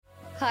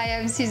Hi,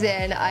 I'm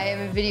Suzanne. I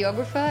am a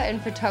videographer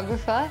and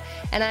photographer,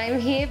 and I am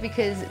here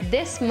because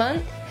this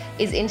month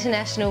is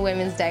International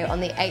Women's Day on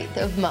the 8th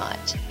of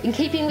March. In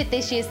keeping with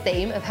this year's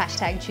theme of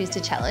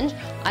 #ChooseToChallenge,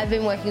 I've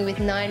been working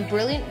with 9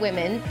 brilliant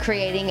women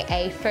creating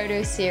a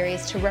photo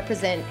series to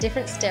represent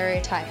different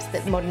stereotypes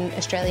that modern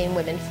Australian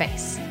women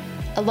face.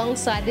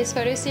 Alongside this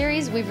photo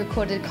series, we've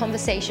recorded a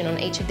conversation on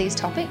each of these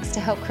topics to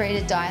help create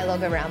a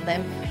dialogue around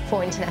them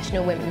for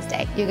International Women's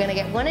Day. You're going to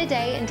get one a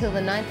day until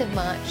the 9th of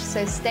March,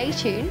 so stay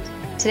tuned.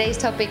 Today's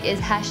topic is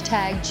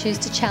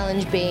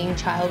 #ChooseToChallenge being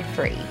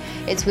child-free.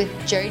 It's with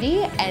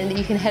Jodie, and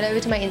you can head over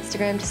to my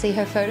Instagram to see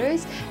her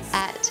photos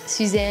at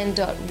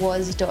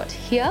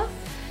suzanne.was.here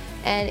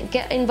and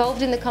get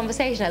involved in the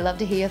conversation. I'd love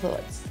to hear your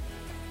thoughts.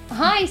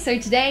 Hi, so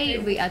today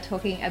we are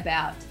talking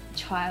about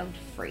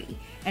child-free,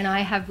 and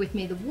I have with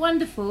me the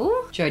wonderful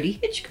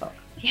Jodie Hitchcock.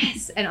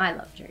 Yes, and I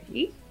love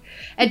Jodie.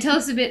 And tell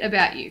us a bit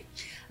about you.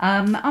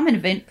 I'm an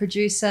event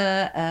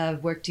producer.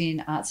 I've worked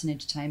in arts and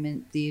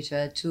entertainment,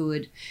 theatre,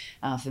 toured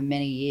for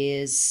many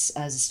years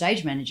as a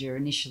stage manager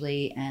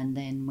initially, and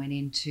then went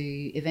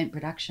into event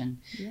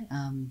production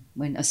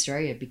when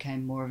Australia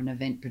became more of an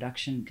event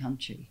production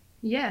country.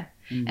 Yeah.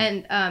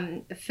 And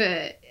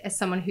as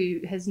someone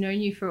who has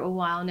known you for a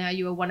while now,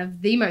 you are one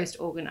of the most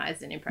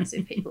organised and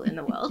impressive people in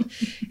the world.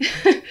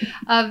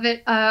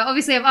 But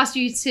obviously I've asked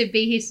you to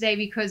be here today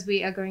because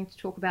we are going to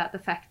talk about the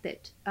fact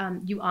that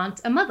you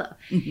aren't a mother,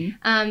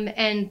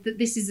 and that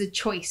this is a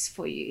choice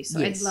for you. So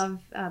Yes. I'd love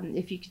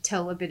if you could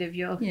tell a bit of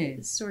your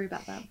story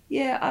about that.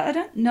 Yeah, I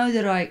don't know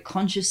that I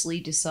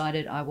consciously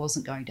decided I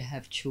wasn't going to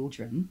have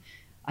children.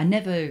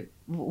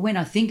 When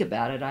I think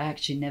about it, I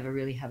actually never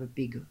really have a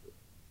big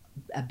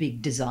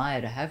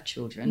desire to have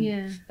children.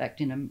 Yeah. In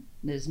fact,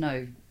 there's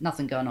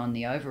nothing going on in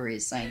the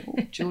ovaries saying,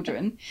 oh,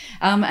 children.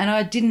 And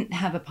I didn't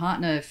have a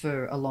partner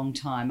for a long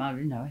time. I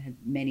had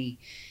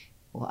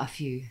a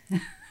few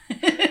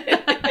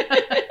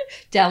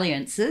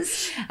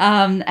dalliances.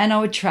 And I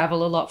would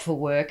travel a lot for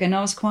work, and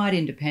I was quite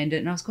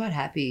independent, and I was quite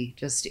happy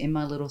just in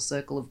my little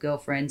circle of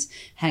girlfriends,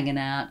 hanging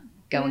out,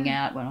 going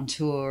out, went on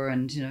tour,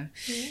 and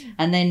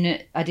and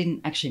then I didn't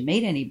actually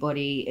meet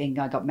anybody, and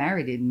I got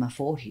married in my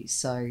 40s.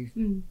 So,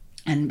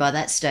 and by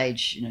that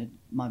stage,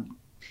 my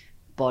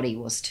body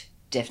was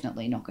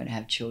definitely not going to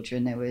have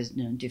children. There was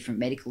different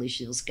medical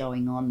issues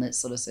going on that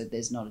sort of said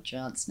there's not a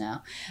chance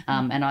now.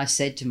 And I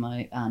said to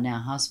my now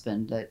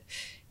husband that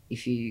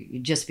if you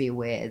just be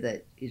aware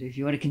that if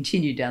you want to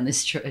continue down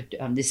this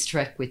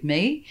track with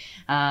me,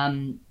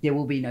 there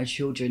will be no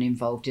children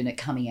involved in it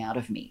coming out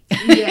of me.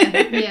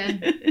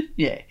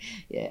 Yeah.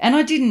 And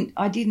I didn't.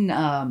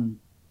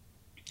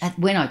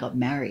 When I got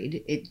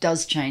married, it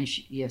does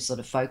change your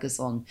sort of focus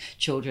on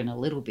children a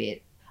little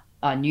bit.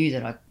 I knew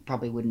that I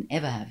probably wouldn't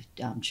ever have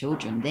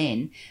children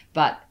then,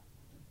 but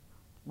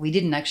we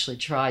didn't actually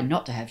try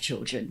not to have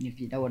children, if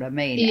you know what I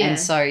mean. Yeah. And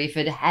so if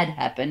it had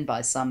happened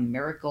by some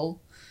miracle,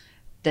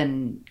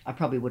 then I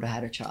probably would have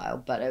had a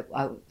child. But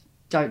I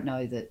don't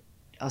know that.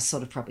 I was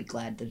sort of probably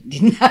glad that it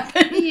didn't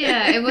happen.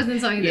 Yeah, it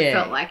wasn't something that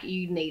felt like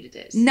you needed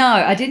it. No,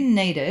 I didn't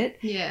need it.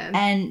 Yeah.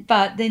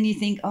 But then you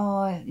think,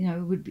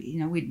 it would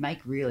be, we'd make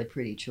really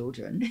pretty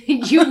children.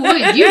 You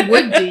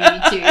would do,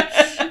 you too.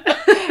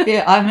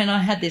 Yeah, I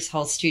had this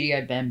whole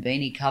Studio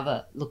Bambini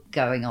cover look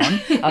going on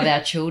of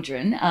our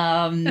children.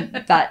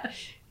 But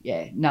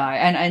yeah, no,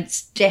 and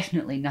it's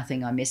definitely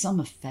nothing I miss. I'm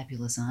a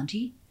fabulous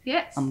auntie.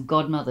 Yes. I'm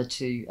godmother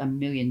to a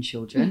million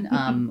children,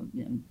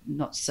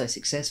 not so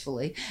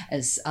successfully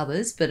as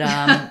others, but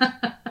I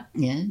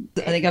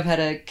think I've had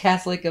a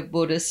Catholic, a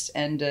Buddhist,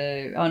 and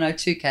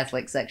 2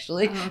 Catholics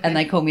actually, and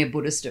they call me a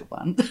Buddhist at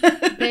one.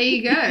 There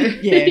you go.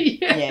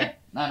 Yeah.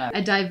 I know.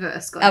 A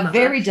diverse godmother. A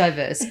very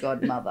diverse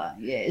godmother,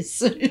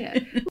 yes. Yeah.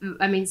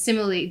 I mean,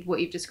 similarly,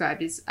 what you've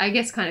described is, I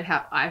guess, kind of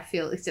how I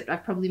feel, except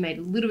I've probably made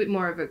a little bit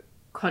more of a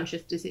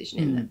conscious decision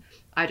in that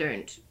I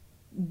don't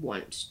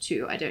want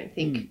to, I don't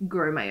think,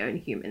 grow my own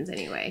humans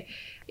anyway.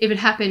 If it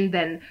happened,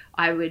 then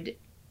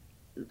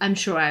I'm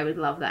sure I would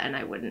love that, and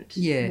I wouldn't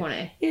want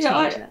to change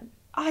that.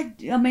 I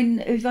mean,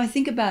 if I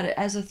think about it,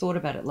 as I thought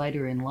about it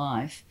later in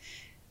life,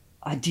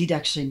 I did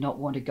actually not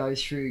want to go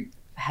through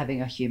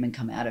having a human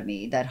come out of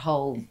me. That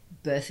whole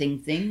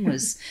birthing thing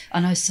was,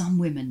 I know some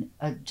women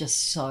are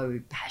just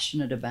so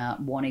passionate about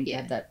wanting to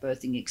have that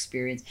birthing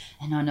experience,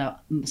 and I know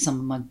some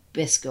of my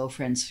best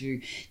girlfriends who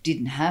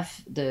didn't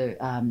have the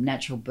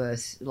natural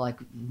birth, like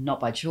not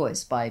by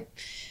choice, by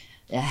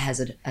as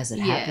it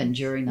happened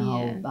during the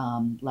whole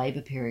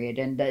labour period,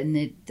 and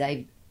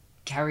they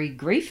carry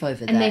grief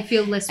over that, and they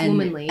feel less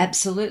womanly.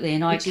 Absolutely,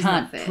 and I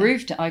can't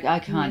prove to I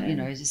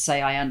can't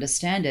say I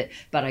understand it,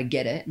 but I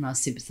get it, and I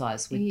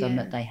sympathise with them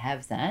that they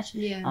have that.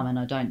 And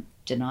I don't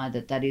deny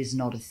that is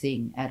not a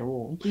thing at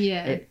all.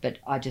 But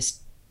I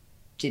just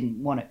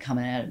didn't want it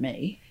coming out of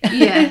me.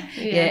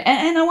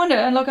 And I wonder,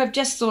 and I've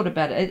just thought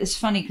about it. It's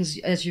funny because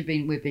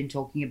we've been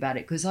talking about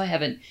it, because I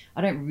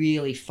don't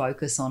really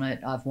focus on it.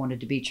 I've wanted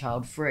to be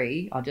child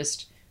free.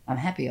 I'm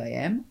happy I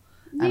am.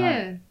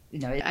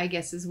 I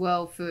guess as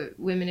well, for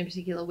women in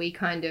particular, we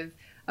kind of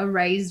are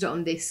raised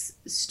on this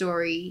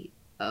story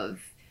of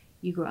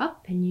you grow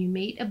up and you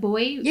meet a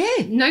boy.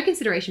 Yeah. No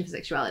consideration for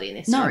sexuality in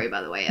this No. story,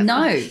 by the way. Ever.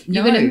 No,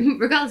 You're no. gonna,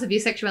 regardless of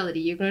your sexuality,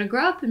 you're going to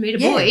grow up and meet a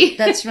Yeah, boy.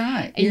 that's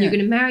right. And yeah. you're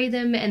going to marry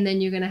them, and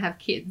then you're going to have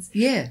kids.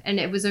 Yeah. And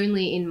it was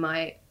only in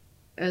my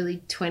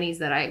early 20s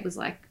that I was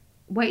like,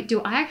 wait,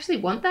 do I actually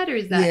want that? Or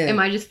is that, am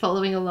I just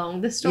following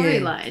along the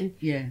storyline?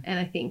 Yeah. And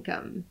I think,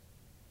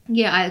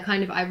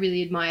 I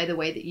really admire the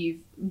way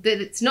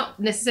that it's not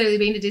necessarily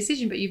been a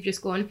decision, but you've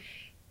just gone,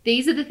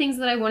 these are the things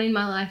that I want in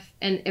my life.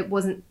 And it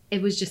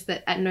was just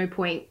that at no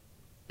point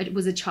it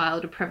was a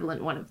child a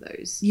prevalent one of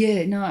those.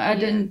 Yeah, no, I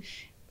didn't,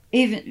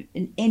 even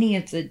in any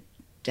of the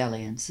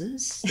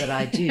dalliances that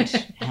I did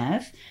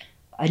have,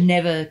 I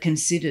never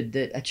considered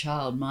that a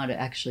child might have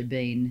actually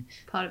been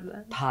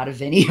part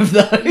of any of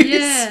those.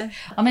 Yeah.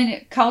 I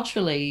mean,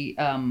 culturally,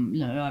 I'm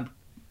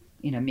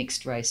in a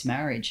mixed race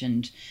marriage,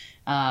 and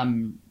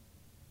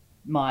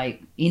my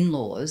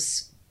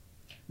in-laws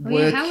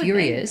were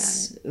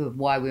curious of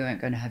why we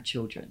weren't going to have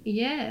children.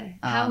 Yeah.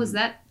 How was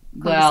that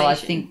conversation? Well, I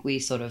think we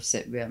sort of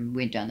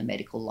went down the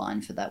medical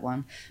line for that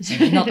one.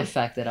 Not the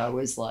fact that I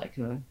was like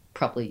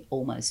probably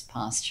almost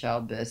past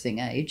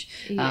childbirthing age,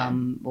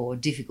 or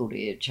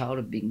difficulty at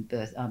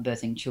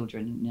birthing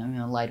children, in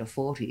the later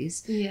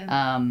 40s.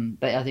 Yeah.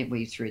 But I think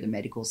we threw the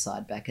medical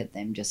side back at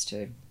them just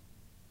to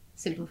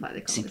simplify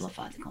the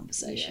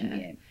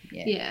conversation.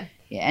 Yeah.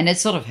 And it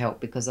sort of helped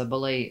because I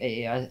believe,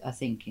 I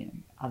think,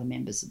 other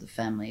members of the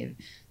family have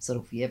sort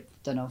of,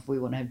 don't know if we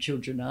want to have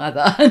children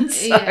either. And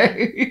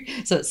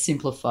so it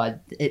simplified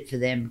it for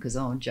them because,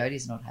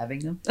 Jodie's not having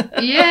them.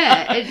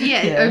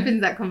 It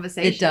opens that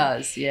conversation. It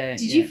does, yeah.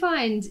 Did you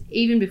find,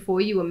 even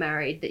before you were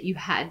married, that you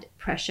had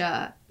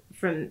pressure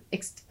from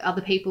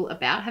other people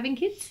about having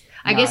kids?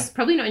 I guess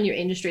probably not in your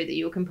industry that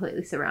you were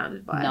completely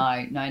surrounded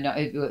by. No.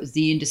 It was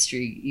the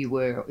industry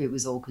it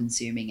was all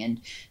consuming, and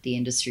the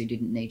industry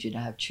didn't need you to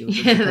have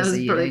children. Yeah, that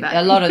was probably bad.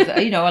 A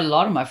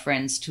lot of my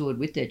friends toured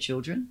with their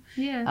children.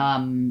 Yeah.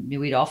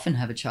 We'd often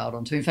have a child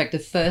on tour. In fact, the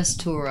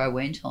first tour I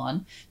went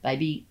on,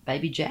 baby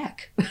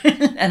Jack,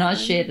 and I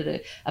shared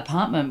an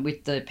apartment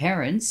with the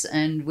parents,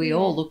 and we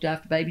all looked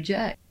after baby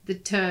Jack. The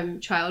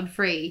term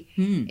child-free,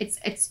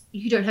 it's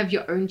you don't have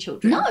your own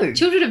children. No.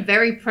 Children are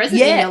very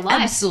present in your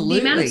life. Absolutely.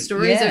 The amount of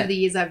stories over the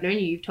years I've known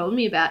you've told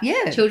me about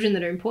children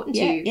that are important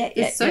to you.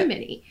 There's so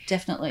many.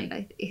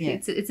 Definitely.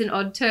 It's an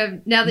odd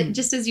term. Now that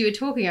just as you were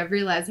talking, I've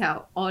realised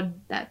how odd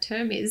that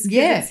term is.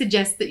 It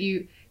suggests that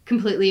you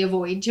completely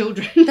avoid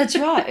children. That's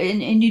right.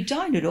 And you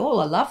don't at all.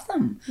 I love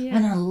them. Yeah.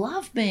 And I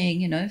love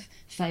being,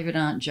 favourite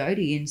Aunt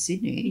Jodie in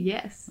Sydney.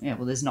 Yes. Yeah,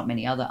 well, there's not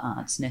many other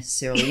aunts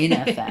necessarily in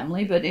our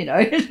family, but,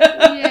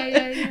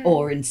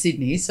 or in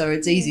Sydney, so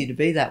it's easy to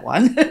be that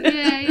one.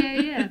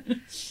 Yeah.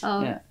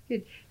 Oh,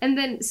 good. And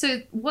then,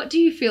 so what do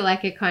you feel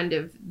like are kind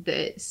of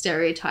the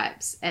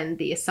stereotypes and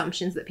the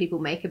assumptions that people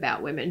make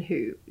about women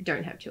who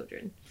don't have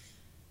children?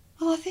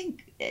 Well, I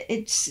think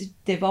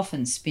they're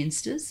often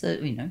spinsters,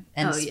 and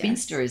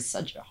spinster is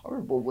such a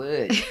horrible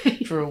word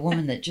for a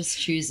woman that just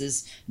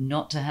chooses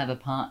not to have a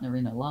partner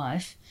in her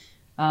life.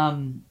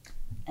 And,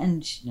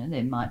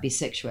 there might be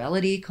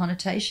sexuality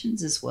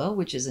connotations as well,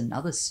 which is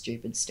another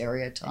stupid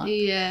stereotype.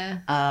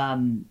 Yeah.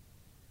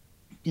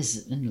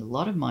 There's a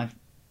lot of my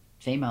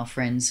female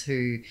friends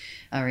who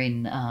are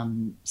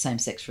in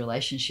same-sex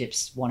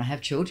relationships want to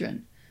have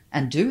children.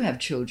 And do have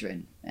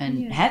children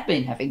and have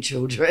been having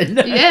children.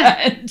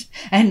 Yeah.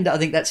 and I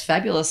think that's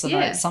fabulous. And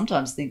I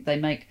sometimes think they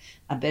make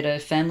a better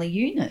family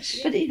unit.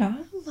 But,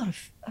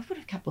 I've got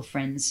a couple of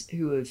friends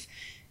who have,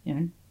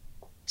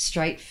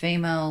 straight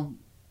female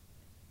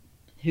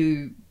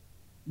who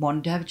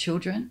wanted to have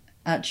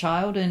a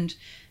child and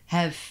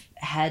have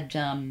had,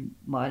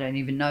 I don't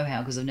even know how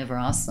because I've never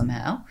asked them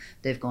how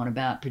they've gone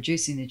about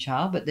producing the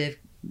child, but they've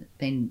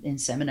been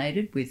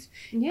inseminated with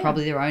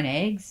probably their own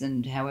eggs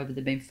and however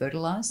they've been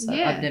fertilized. So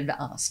I've never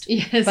asked.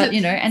 Yes, but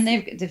and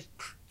they're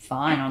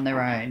fine on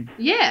their own.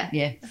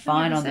 Yeah,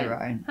 fine on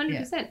their own.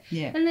 100%.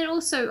 Yeah. And then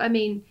also, I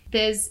mean,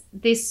 there's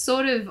this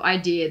sort of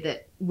idea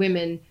that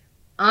women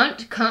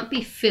can't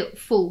be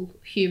full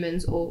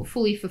humans or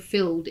fully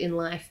fulfilled in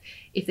life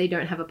if they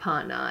don't have a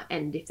partner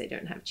and if they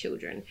don't have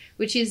children,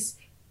 which is,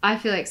 I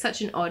feel like,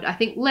 such an odd, I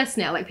think less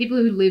now, like people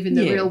who live in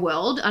the real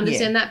world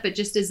understand that, but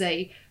just as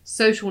a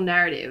social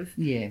narrative,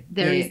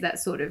 there is that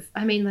sort of,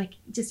 I mean, like,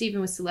 just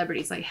even with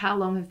celebrities, like, how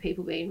long have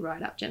people been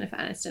right up Jennifer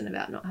Aniston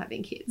about not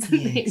having kids?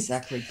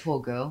 Exactly. Poor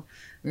girl.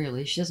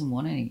 Really, she doesn't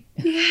want any.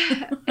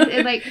 Yeah.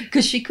 And like,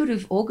 because she could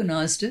have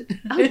organised it.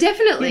 Oh,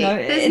 definitely.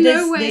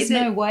 There's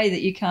no way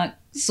that you can't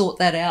sort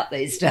that out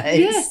these days.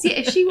 Yes,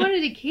 if she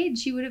wanted a kid,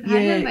 she would have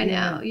had one by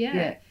now.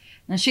 Yeah.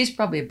 Now, she's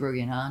probably a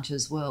brilliant aunt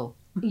as well.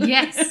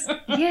 Yes,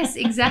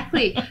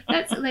 exactly.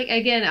 That's like,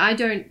 again, I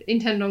don't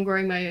intend on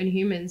growing my own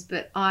humans,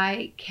 but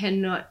I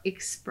cannot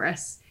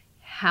express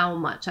how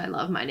much I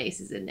love my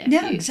nieces and nephews.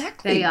 Yeah,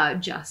 exactly. They are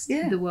just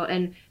the world,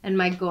 and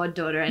my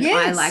goddaughter, and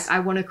I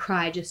want to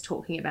cry just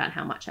talking about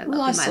how much I love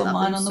them. I saw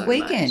mine on the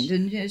weekend,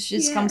 much. And she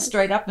just comes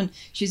straight up, and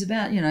she's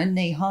about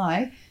knee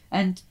high,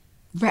 and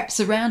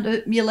wraps around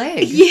your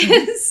leg.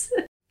 Yes.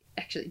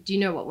 actually, do you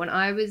know what? When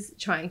I was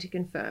trying to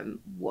confirm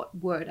what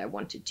word I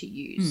wanted to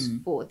use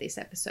for this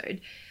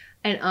episode,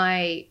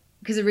 and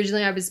because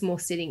originally I was more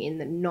sitting in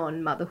the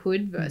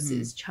non-motherhood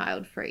versus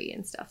child-free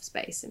and stuff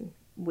space, and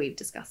we've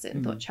discussed it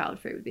and thought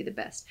child-free would be the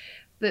best.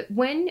 But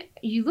when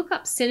you look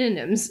up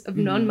synonyms of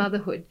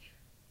non-motherhood,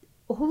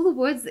 all the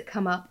words that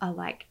come up are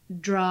like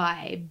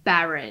dry,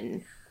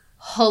 barren,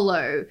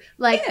 hollow,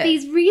 like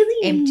these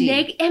really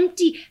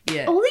empty,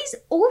 all these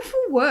awful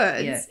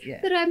words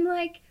that I'm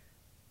like,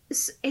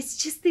 it's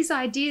just this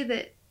idea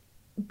that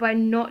by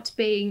not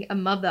being a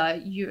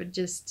mother, you're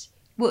just,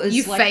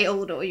 you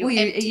failed, or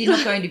you're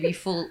not going to be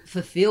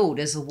fulfilled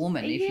as a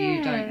woman if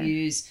you don't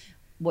use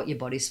what your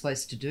body's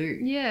supposed to do.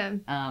 Yeah.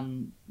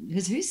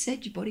 Because who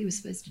said your body was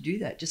supposed to do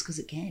that just because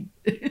it can?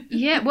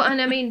 Yeah, well,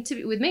 and I mean,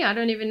 with me, I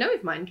don't even know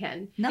if mine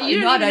can. No,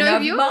 I don't know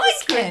if mine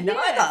can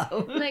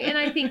either. Like, and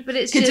I think, but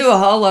it's could do a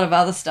whole lot of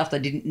other stuff they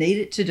didn't need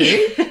it to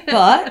do,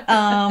 but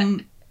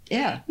and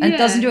it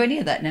doesn't do any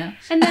of that now.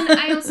 And then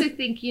I also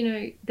think, you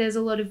know, there's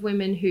a lot of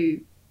women who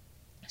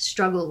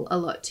struggle a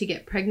lot to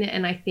get pregnant,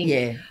 and I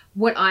think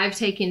what I've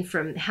taken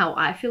from how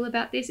I feel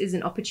about this is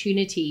an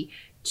opportunity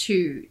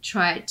to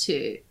try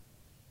to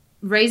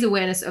raise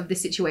awareness of the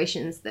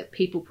situations that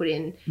people put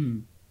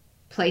in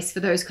place for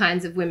those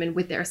kinds of women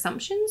with their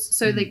assumptions.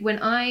 So like when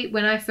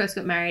I first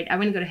got married, I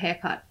went and got a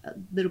haircut a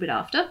little bit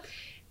after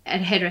at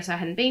a hairdresser I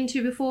hadn't been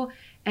to before.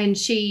 And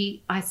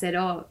I said,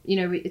 oh, you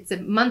know, it's a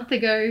month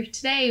ago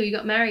today we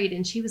got married.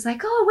 And she was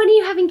like, oh, when are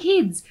you having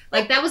kids?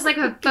 Like that was like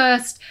her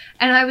first.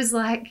 And I was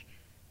like,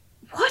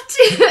 what?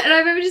 And I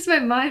remember just my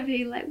mind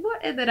being like,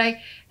 what? And then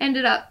I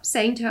ended up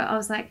saying to her, I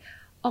was like,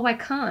 oh, I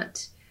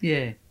can't.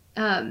 Yeah.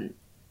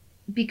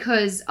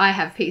 Because I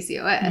have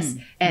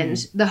PCOS and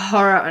the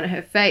horror on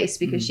her face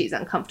because she's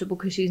uncomfortable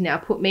because she's now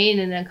put me in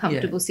an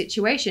uncomfortable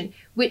situation,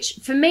 which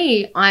for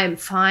me, I'm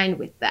fine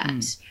with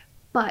that.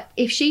 But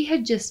if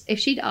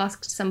she'd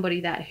asked somebody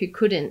that who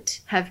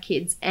couldn't have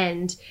kids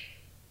and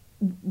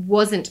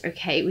wasn't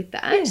okay with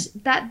that,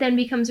 that then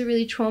becomes a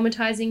really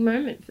traumatizing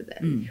moment for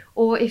them.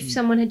 Or if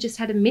someone had just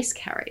had a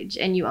miscarriage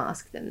and you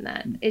ask them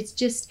that, it's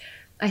just,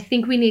 I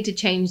think we need to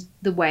change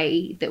the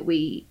way that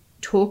we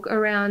talk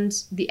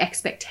around the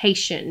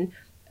expectation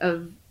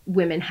of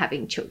women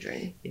having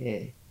children.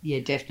 Yeah,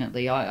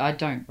 definitely. I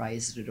don't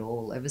raise it at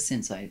all. Ever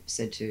since I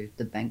said to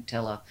the bank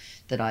teller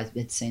that I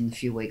had seen a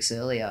few weeks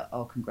earlier,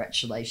 oh,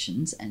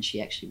 congratulations, and she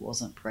actually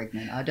wasn't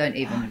pregnant, I don't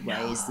even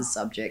raise the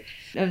subject.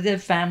 Their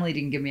family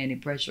didn't give me any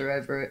pressure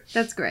over it.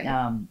 That's great.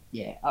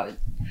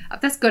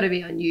 That's got to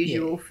be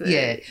unusual for...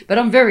 Yeah, but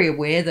I'm very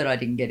aware that I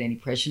didn't get any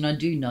pressure, and I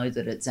do know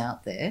that it's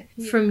out there.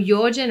 From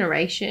your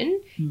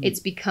generation, it's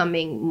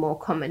becoming more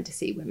common to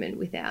see women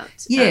without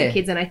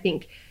kids, and I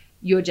think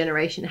your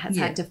generation has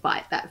had to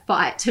fight that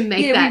fight to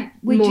make that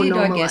we more did,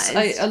 normalised.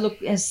 I guess. I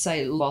look, as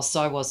say, whilst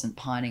I wasn't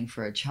pining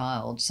for a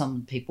child,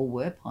 some people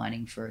were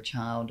pining for a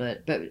child,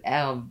 but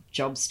our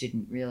jobs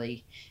didn't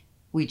really...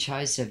 We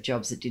chose to have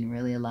jobs that didn't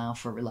really allow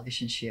for a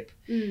relationship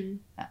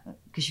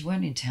because you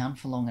weren't in town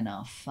for long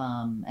enough.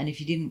 And if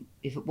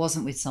it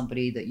wasn't with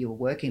somebody that you were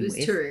working with...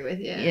 It was touring with,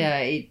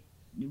 it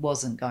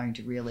wasn't going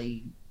to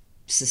really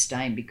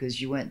sustain because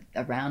you weren't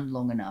around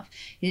long enough.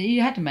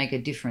 You had to make a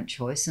different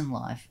choice in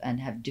life and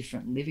have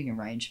different living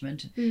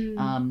arrangement.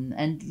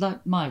 And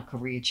like my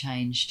career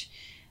changed.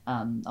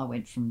 I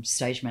went from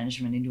stage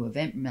management into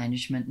event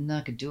management, and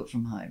I could do it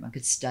from home. I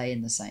could stay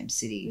in the same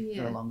city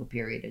for a longer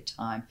period of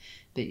time.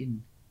 But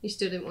you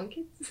still didn't want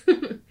kids?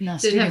 No, I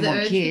still didn't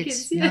want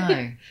kids.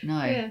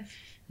 No,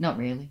 not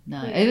really.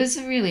 No, it was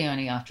really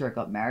only after I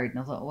got married, and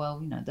I thought,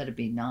 well, you know, that'd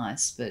be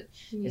nice, but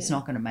it's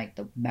not going to make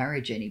the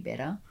marriage any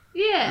better.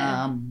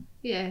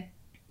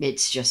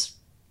 It's just,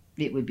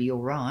 it would be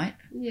all right.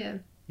 You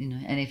know,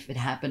 and if it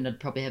happened, I'd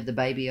probably have the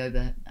baby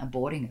over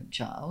aborting a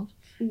child,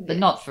 but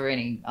not for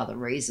any other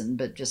reason,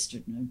 but just,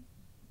 you know,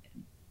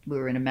 we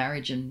were in a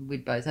marriage and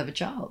we'd both have a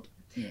child.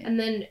 And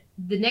then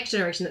the next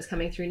generation that's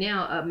coming through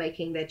now are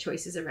making their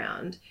choices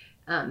around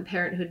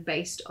parenthood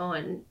based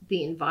on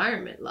the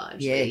environment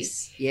largely.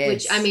 Yes.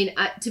 Which, I mean,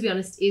 to be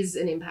honest, is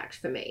an impact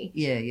for me.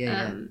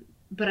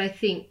 But I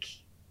think,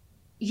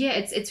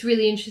 it's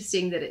really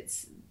interesting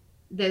that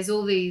there's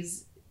all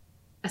these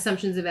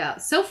assumptions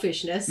about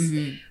selfishness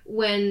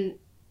when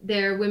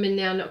there are women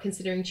now not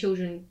considering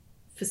children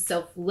for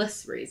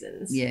selfless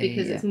reasons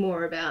because it's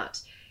more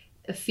about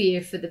a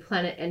fear for the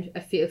planet and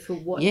a fear for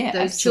what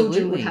those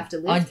children would have to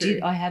live through.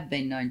 I have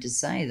been known to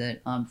say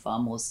that I'm far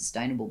more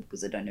sustainable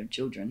because I don't have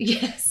children.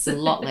 Yes. There's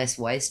a lot less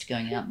waste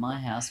going out my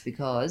house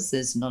because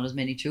there's not as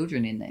many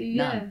children in there.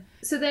 None.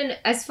 So then,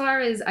 as far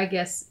as, I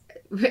guess,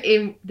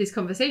 in this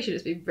conversation,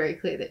 it's been very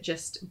clear that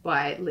just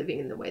by living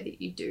in the way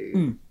that you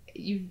do,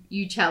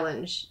 you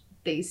challenge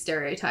these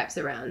stereotypes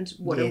around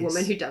what a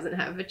woman who doesn't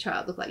have a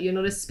child look like. You're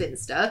not a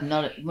spinster.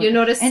 You're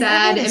not a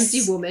sad,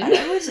 empty woman.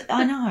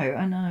 I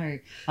know.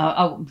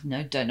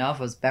 I don't know if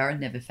I was barren,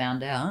 never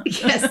found out.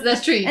 Yes,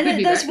 that's true.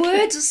 Those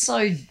words are so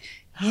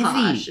heavy.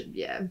 Harsh,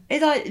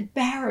 It's like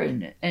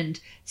barren and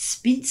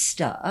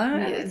spinster.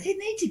 They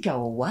need to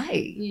go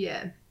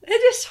away. They're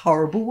just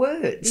horrible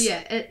words.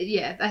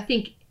 Yeah. I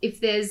think if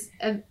there's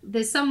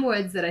some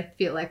words that I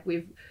feel like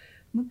we've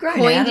grown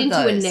coined out of into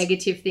a those.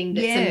 negative thing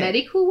that's Yeah. a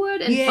medical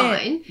word and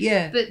fine.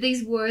 Yeah. But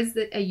these words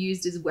that are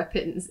used as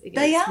weapons They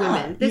against are,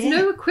 women, there's yeah.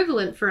 no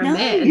equivalent for a No.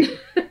 man.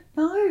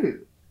 No.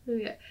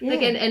 Yeah. Yeah.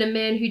 Like, and a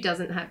man who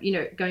doesn't have,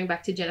 going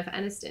back to Jennifer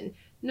Aniston,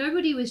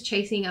 nobody was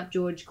chasing up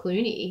George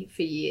Clooney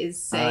for years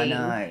saying,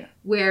 I know.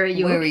 where are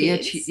your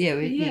kids? Yeah,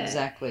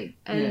 exactly.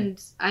 And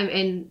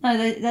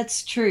No,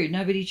 that's true.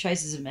 Nobody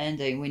chases a man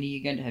doing, when are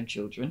you going to have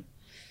children?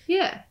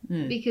 yeah,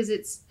 Mm. because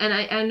it's, and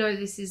I know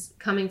this is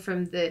coming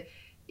from the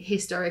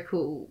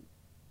historical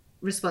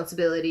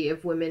responsibility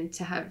of women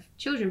to have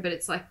children, but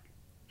it's like,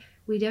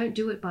 we don't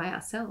do it by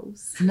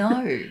ourselves.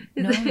 No,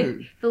 no.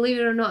 Believe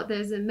it or not,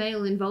 there's a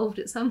male involved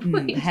at some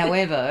point.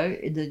 However,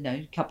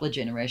 a couple of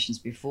generations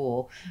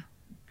before,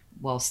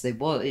 whilst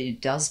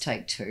it does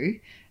take two,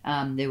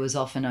 there was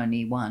often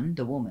only one,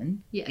 the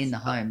woman, Yes. in the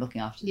home looking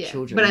after the Yeah.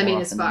 children. But I more mean,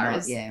 often as than far not.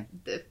 as yeah.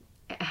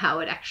 how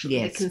it actually,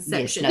 Yes, the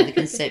conception. Yes, no, the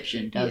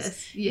conception does.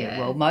 Yes, yeah.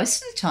 Well,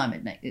 most of the time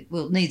it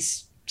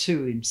needs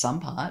two in some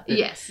part. But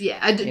Yes,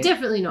 yeah.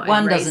 Definitely not.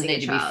 one in doesn't raising need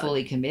a to be child.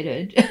 fully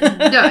committed. No,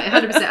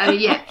 100%. I mean,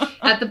 yeah.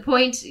 At the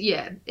point,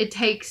 yeah, it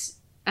takes,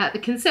 at the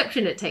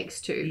conception, it takes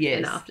two. Yes.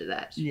 And after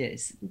that,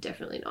 Yes.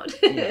 definitely not.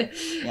 Yeah.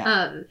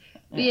 Yeah.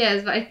 But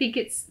yes, but I think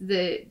it's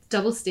the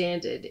double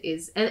standard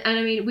is, and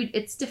I mean,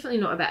 it's definitely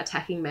not about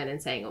attacking men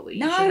and saying, oh, well,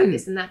 you should have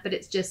this and that, but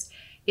it's just,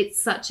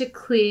 it's such a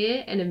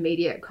clear and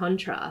immediate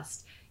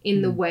contrast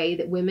in the way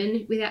that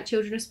women without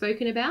children are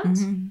spoken about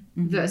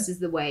versus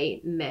the way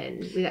men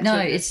without children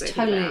are it's spoken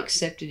totally about.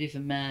 accepted if a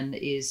man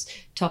is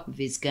top of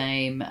his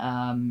game,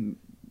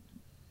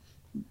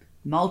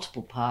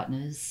 multiple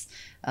partners,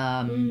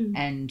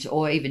 and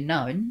or even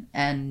known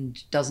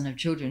and doesn't have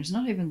children. It's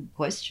not even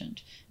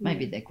questioned.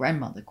 Maybe their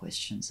grandmother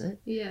questions it.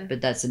 Yeah.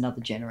 But that's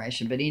another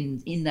generation. But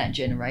in that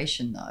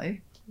generation though,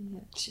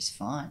 it's just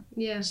fine.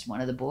 Yeah. It's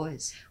one of the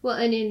boys. Well,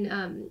 and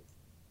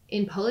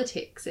in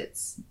politics,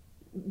 it's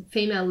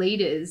female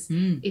leaders.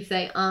 If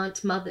they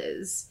aren't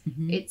mothers,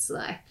 it's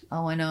like,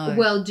 Oh, I know.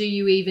 well, do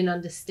you even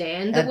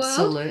understand the world?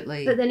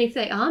 Absolutely. But then if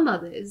they are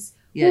mothers,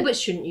 Yeah. well, but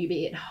shouldn't you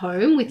be at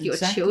home with your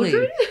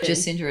children?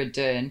 Jacinda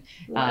Ardern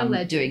What a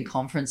legend. doing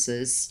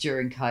conferences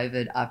during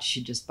COVID after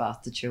she just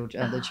bathed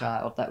the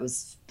child. That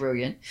was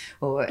brilliant.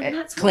 Or And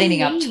that's what cleaning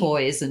we up need.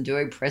 toys and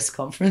doing press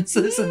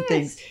conferences and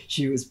things.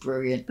 She was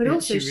brilliant. But Yeah,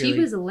 also, she really-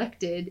 was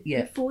elected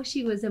Yeah. before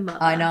she was a mother.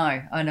 I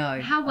know. How I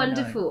know.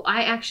 wonderful.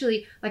 I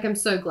actually, I'm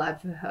so glad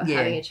for her Yeah.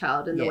 having a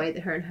child, and the Yeah. way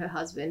that her and her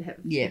husband have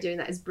Yeah. been doing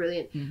that is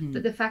brilliant. Mhm.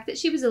 But the fact that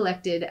she was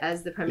elected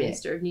as the Prime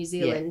Minister of New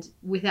Zealand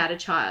without a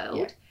child,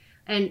 Yeah.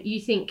 and you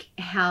think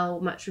how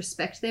much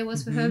respect there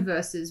was for her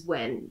versus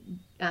when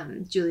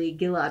Julia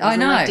Gillard I was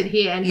know. elected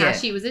here, and how Yeah.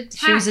 she was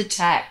attacked. She was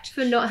attacked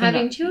for not for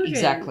having not- children.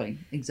 Exactly.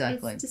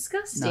 It's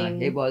disgusting.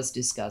 No, it was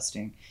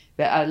disgusting.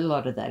 But a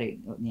lot of that,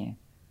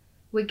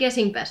 We're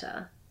getting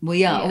better.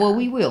 We are. Yeah. Well,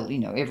 we will.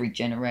 Every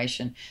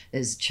generation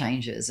there's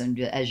changes, and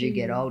as you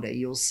get older,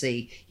 you'll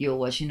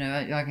watch.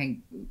 I think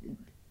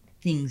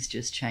things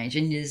just change,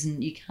 and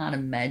you can't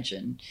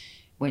imagine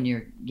when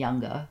you're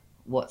younger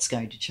what's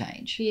going to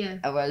change. Yeah.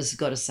 I've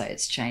got to say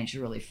it's changed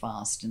really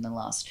fast in the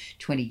last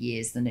 20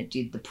 years than it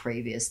did the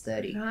previous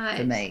 30 Right.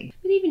 for me.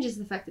 But even just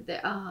the fact that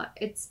there are,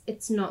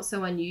 it's not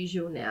so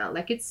unusual now.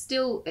 Like it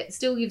still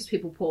gives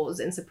people pause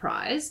and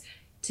surprise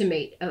to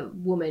meet a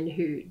woman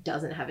who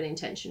doesn't have an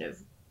intention of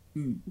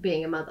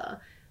being a mother.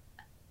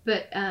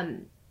 But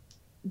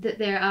that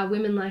there are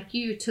women like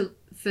you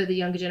for the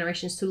younger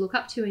generations to look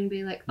up to and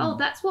be like, oh,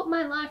 that's what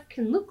my life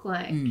can look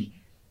like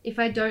if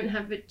I don't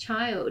have a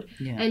child.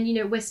 Yeah.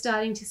 And, we're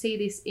starting to see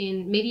this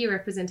in media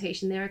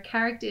representation. There are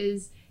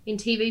characters in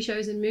TV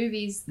shows and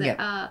movies that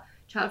are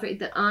child-free,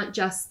 that aren't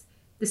just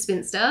the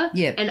spinster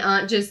and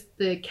aren't just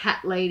the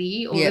cat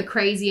lady or the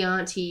crazy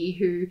auntie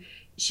who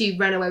she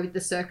ran away with the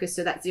circus,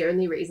 so that's the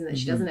only reason that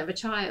she doesn't have a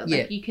child.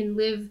 Yeah. Like, you can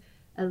live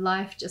a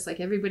life just like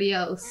everybody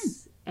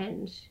else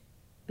and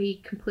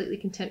be completely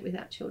content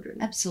without children.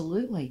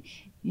 Absolutely.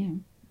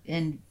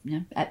 And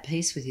at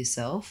peace with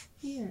yourself.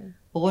 Yeah.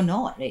 Or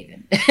not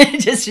even.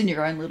 Just in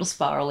your own little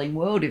spiralling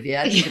world if you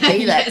happen to be that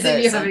Yes, person.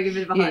 if you're having a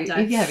bit of a hard time.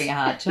 If you're having a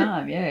hard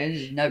time,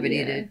 there's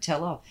nobody to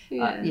tell off.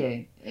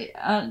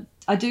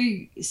 I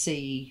do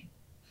see,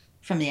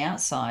 from the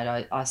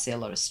outside, I see a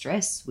lot of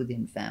stress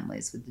within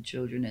families with the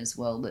children as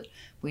well that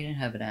we don't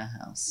have at our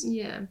house.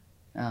 Yeah.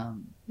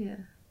 Yeah.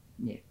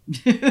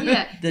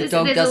 Yeah. The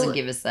dog doesn't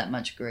give us that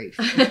much grief.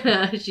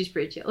 She's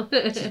pretty chill.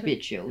 She's a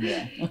bit chill,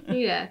 yeah.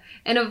 Yeah.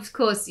 And of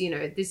course,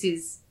 this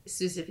is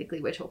specifically,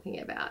 we're talking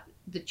about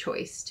the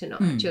choice to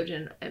not have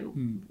children,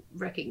 and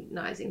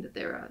recognizing that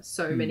there are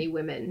so many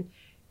women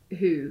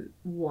who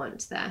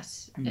want that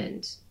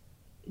and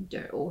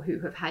don't, or who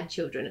have had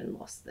children and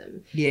lost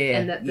them. Yeah.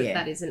 And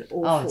that is an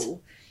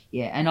awful...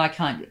 and I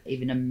can't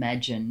even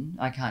imagine,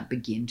 I can't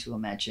begin to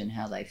imagine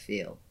how they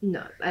feel.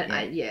 No.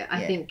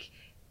 I think,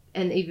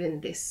 and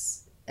even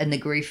this... And the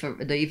grief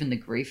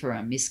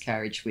around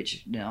miscarriage,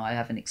 which I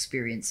haven't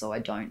experienced, so I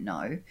don't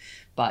know.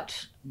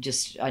 But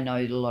just I know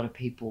a lot of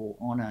people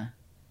honour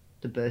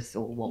the birth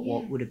or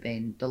what would have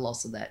been the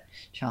loss of that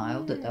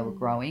child that they were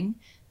growing.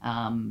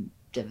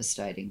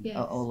 Devastating. Yes.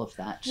 All of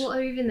that. Well,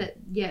 or even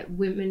that,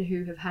 women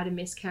who have had a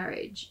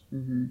miscarriage,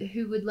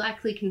 who would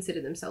likely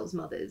consider themselves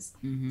mothers,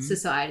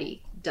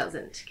 society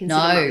doesn't consider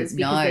mothers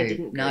because they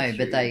didn't go through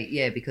but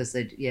they, because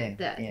they,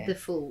 the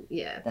full,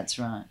 That's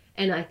right.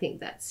 And I think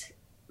that's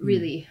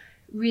really,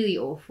 really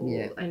awful.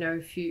 Yeah. I know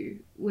a few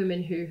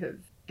women who have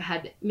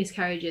had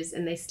miscarriages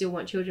and they still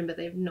want children, but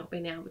they've not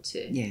been able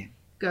to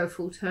go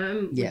full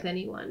term with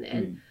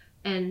anyone.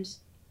 And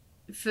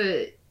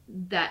for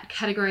that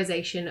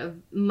categorization of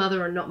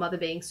mother or not mother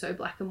being so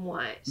black and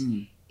white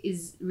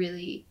is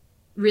really,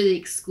 really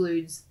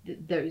excludes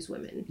those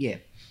women. Yeah.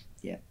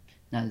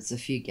 No, there's a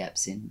few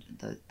gaps in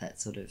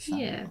that sort of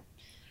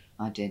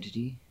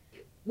identity.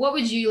 What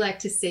would you like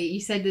to see?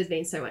 You said there's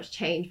been so much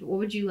change, but what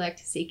would you like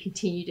to see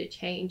continue to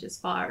change as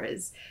far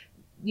as,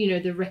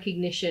 the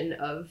recognition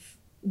of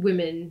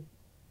women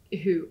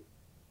who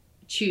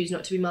choose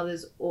not to be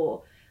mothers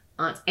or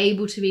aren't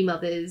able to be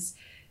mothers?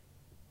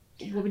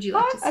 What would you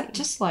like to see? I'd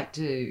just like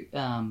to,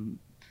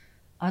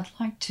 I'd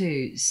like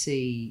to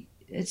see,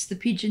 it's the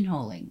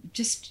pigeonholing.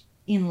 Just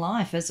in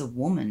life as a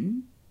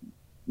woman,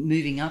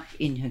 moving up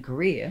in her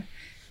career,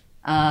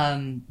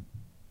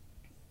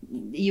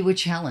 you were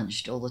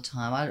challenged all the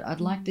time.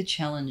 I'd like the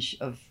challenge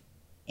of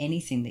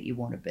anything that you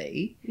want to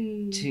be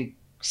to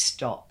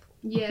stop.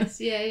 Yes,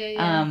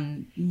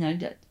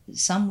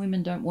 some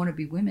women don't want to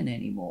be women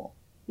anymore.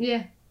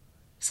 Yeah.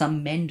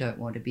 Some men don't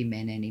want to be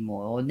men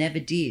anymore or never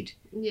did.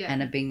 Yeah.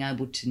 And are being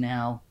able to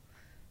now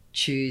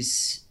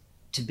choose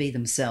to be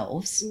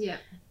themselves. Yeah.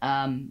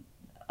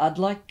 I'd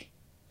like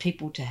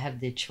people to have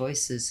their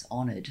choices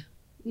honoured.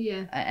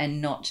 Yeah.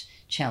 And not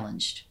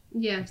challenged.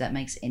 Yeah. If that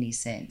makes any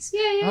sense.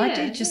 Yeah. I like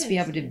to just be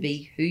able to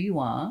be who you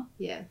are.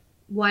 Yeah.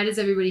 Why does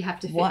everybody have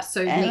to fit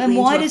so neatly and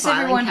why into a does filing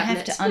everyone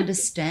cabinet? have to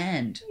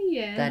understand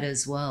that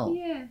as well?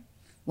 Yeah.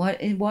 Why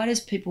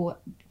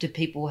do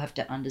people have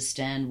to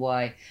understand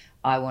why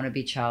I want to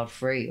be child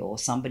free or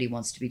somebody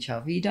wants to be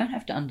child free? You don't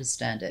have to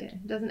understand it. Yeah.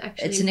 It doesn't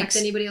actually impact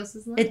anybody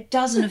else's life. It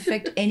doesn't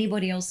affect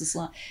anybody else's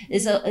life.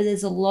 There's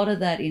a lot of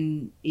that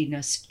in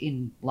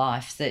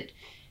life that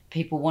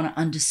people want to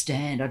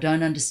understand. I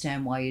don't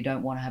understand why you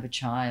don't want to have a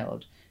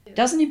child. It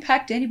doesn't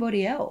impact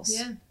anybody else.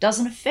 Yeah.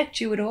 Doesn't affect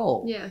you at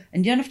all. Yeah.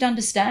 And you don't have to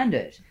understand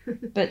it.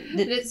 But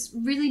it's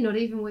really not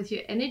even worth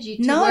your energy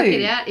to work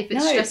it out if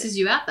it stresses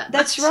you out that much.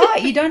 That's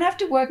right. You don't have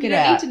to work it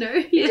out. You don't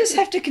need to know. You just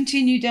have to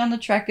continue down the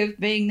track of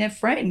being their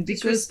friend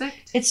because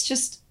it's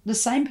just the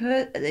same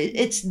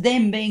it's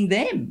them being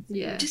them.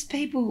 Yeah. Just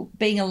people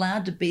being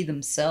allowed to be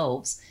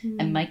themselves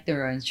and make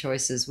their own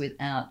choices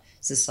without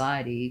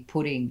society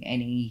putting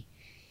any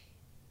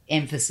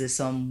emphasis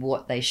on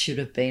what they should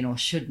have been or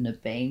shouldn't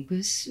have been,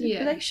 because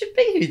they should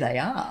be who they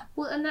are.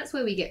 Well, and that's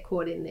where we get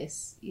caught in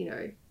this,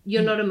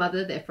 you're not a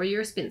mother, therefore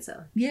you're a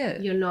spinster. Yeah.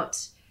 You're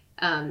not,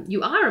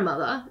 you are a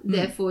mother,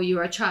 therefore you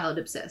are child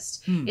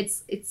obsessed.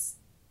 It's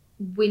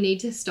we need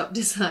to stop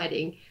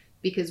deciding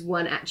because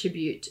one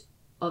attribute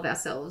of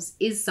ourselves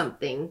is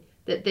something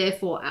that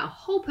therefore our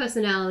whole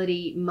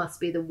personality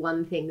must be the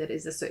one thing that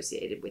is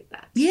associated with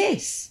that.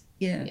 Yes.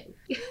 Yeah.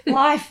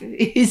 Life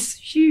is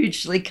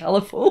hugely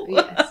colourful.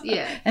 Yes,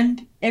 yeah.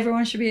 And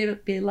everyone should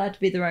be allowed to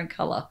be their own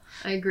colour.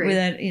 I agree.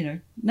 Without,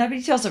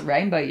 nobody tells a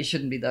rainbow you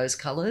shouldn't be those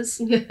colours.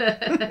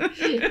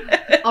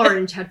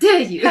 Orange, how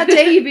dare you? How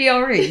dare you be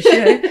orange?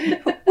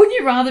 Wouldn't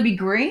you rather be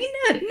green?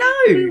 No.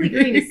 Clearly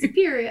green is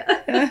superior.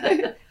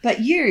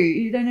 But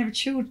you don't have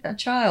a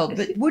child,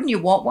 but wouldn't you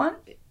want one?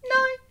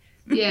 No.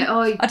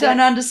 Yeah. I don't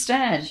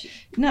understand.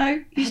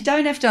 No, you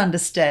don't have to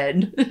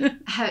understand.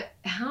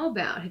 How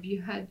about, have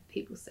you had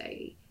people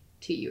say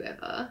to you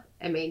ever,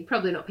 I mean,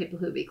 probably not people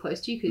who would be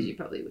close to you because you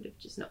probably would have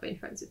just not been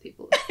friends with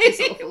people. It's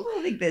awful.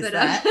 I think there's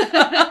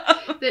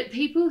that. But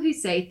people who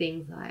say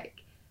things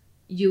like,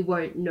 you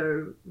won't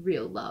know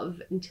real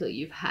love until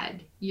you've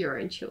had your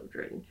own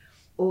children,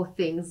 or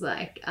things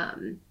like,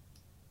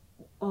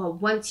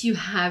 once you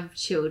have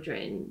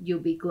children, you'll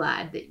be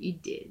glad that you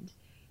did.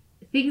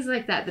 Things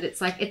like that it's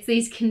like, it's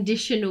these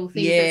conditional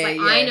things. It's like,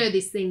 I know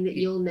this thing that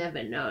you'll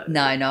never know. No,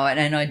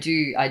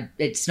 and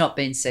it's not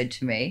been said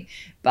to me,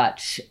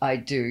 but I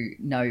do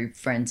know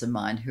friends of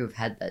mine who have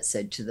had that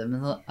said to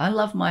them. I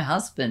love my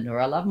husband, or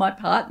I love my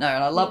partner,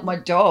 and I love my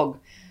dog.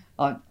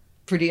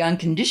 Pretty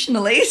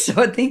unconditionally,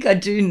 so I think I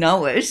do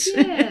know it.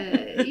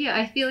 Yeah,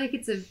 I feel like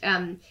it's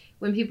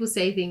when people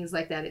say things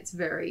like that, it's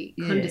very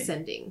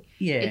condescending.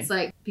 Yeah. It's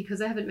like,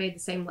 because I haven't made the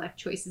same life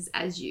choices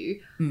as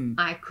you,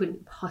 I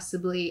couldn't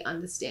possibly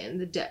understand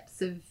the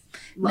depths of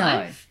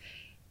life.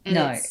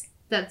 No.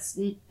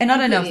 And I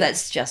don't know if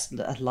that's just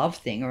a love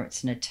thing or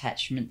it's an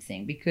attachment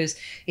thing, because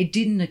it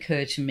didn't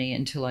occur to me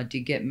until I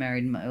did get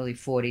married in my early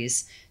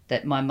 40s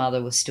that my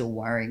mother was still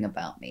worrying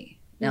about me.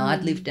 Now,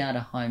 I'd lived out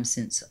of home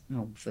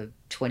for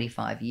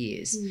 25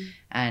 years,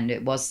 and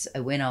it was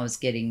when I was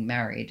getting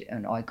married,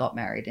 and I got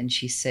married, and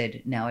she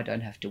said, now I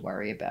don't have to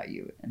worry about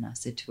you. And I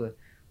said to her,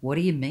 what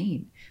do you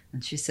mean?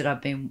 And she said,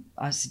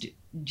 I said,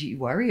 do you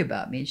worry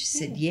about me? And she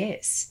said,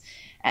 yes.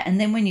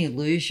 And then when you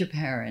lose your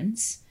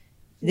parents,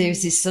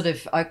 there's this sort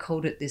of, I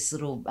called it this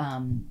little,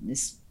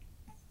 this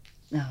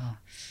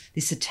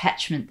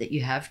attachment that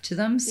you have to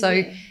them.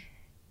 So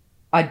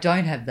I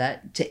don't have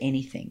that to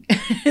anything,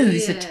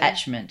 this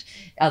attachment,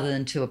 other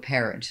than to a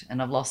parent,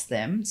 and I've lost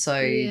them. So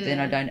then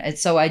I don't. And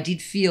so I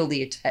did feel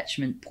the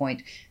attachment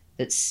point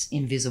that's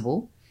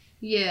invisible.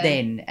 Yeah.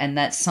 Then, and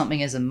that's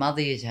something as a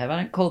mother you have. I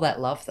don't call that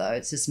love though.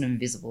 It's just an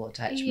invisible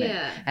attachment.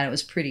 Yeah. And it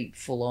was pretty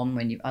full on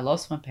when I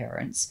lost my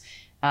parents.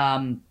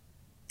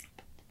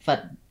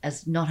 But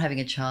as not having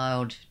a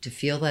child, to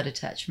feel that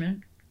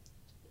attachment.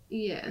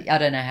 Yeah. I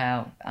don't know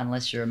how,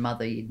 unless you're a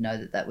mother, you'd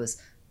know that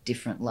was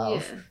different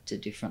love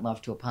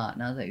to a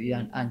partner that you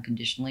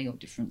unconditionally, or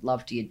different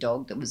love to your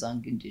dog that was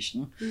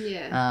unconditional.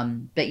 Yeah.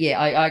 But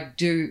yeah, I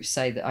do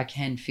say that I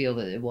can feel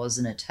that there was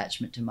an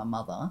attachment to my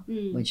mother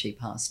when she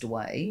passed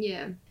away.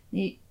 Yeah.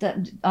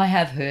 I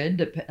have heard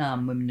that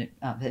women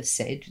have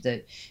said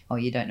that, oh,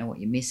 you don't know what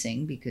you're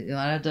missing, because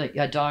I don't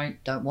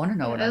want to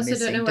know what I'm missing. I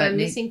also don't know what I'm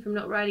missing from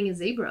not riding a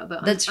zebra,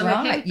 but that's I'm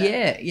right. Okay with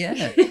that.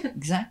 Yeah,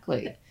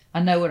 exactly. I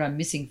know what I'm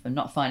missing from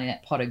not finding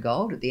that pot of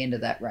gold at the end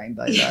of that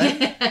rainbow,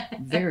 though.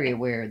 Very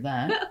aware of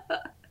that.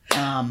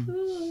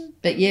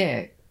 But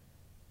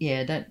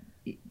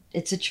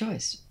it's a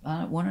choice.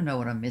 I don't want to know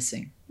what I'm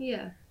missing.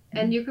 Yeah.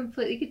 And you're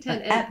completely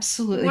content. I'm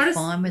absolutely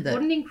fine with it.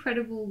 What an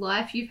incredible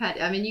life you've had.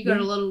 I mean, you've got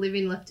a lot of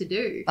living left to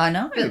do. I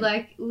know. But,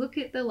 like, look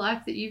at the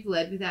life that you've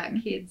led without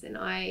kids. And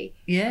I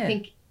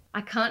think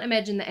I can't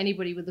imagine that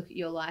anybody would look at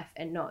your life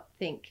and not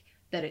think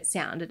that it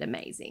sounded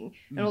amazing.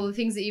 And all the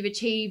things that you've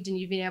achieved and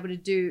you've been able to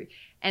do.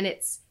 And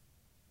it's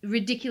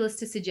ridiculous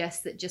to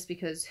suggest that just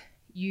because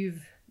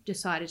you've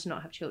decided to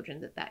not have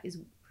children, that is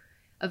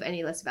of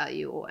any less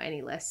value or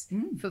any less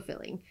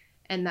fulfilling.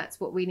 And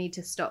that's what we need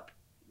to stop.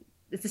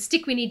 It's a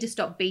stick we need to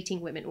stop beating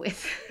women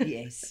with.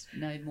 Yes,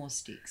 no more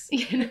sticks.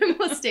 Yeah, no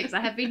more sticks. I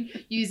have been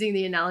using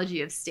the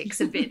analogy of sticks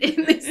a bit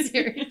in this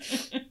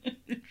series.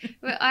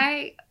 But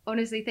I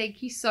honestly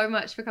thank you so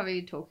much for coming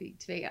and talking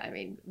to me. I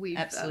mean,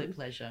 absolute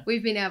pleasure.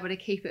 We've been able to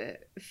keep a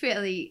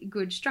fairly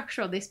good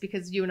structure on this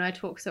because you and I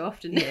talk so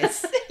often.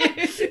 Yes.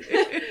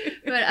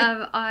 But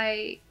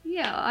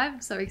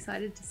I'm so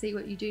excited to see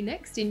what you do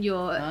next in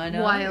your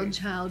wild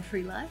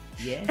child-free life.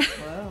 Yes,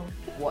 well,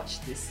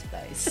 watch this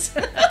space.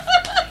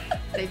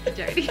 Thank you,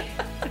 Jodie.